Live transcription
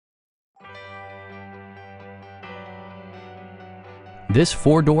This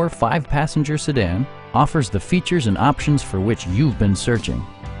four-door, five-passenger sedan offers the features and options for which you've been searching.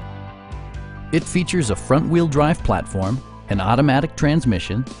 It features a front-wheel drive platform, an automatic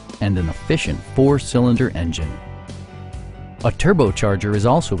transmission, and an efficient four-cylinder engine. A turbocharger is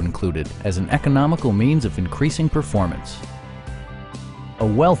also included as an economical means of increasing performance. A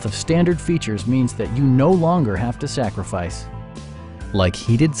wealth of standard features means that you no longer have to sacrifice, like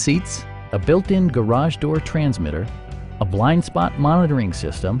heated seats, a built-in garage door transmitter, a blind spot monitoring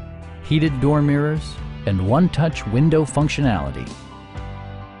system, heated door mirrors, and one-touch window functionality.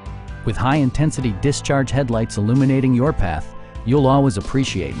 With high-intensity discharge headlights illuminating your path, you'll always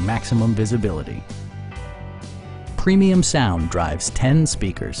appreciate maximum visibility. Premium sound drives 10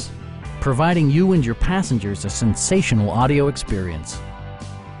 speakers, providing you and your passengers a sensational audio experience.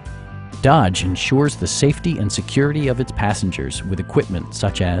 Dodge ensures the safety and security of its passengers with equipment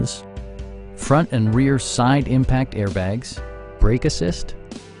such as front and rear side impact airbags, brake assist,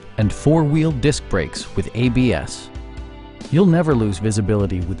 and four-wheel disc brakes with ABS. You'll never lose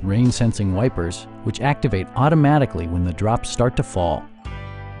visibility with rain-sensing wipers, which activate automatically when the drops start to fall.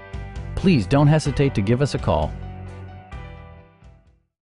 Please don't hesitate to give us a call.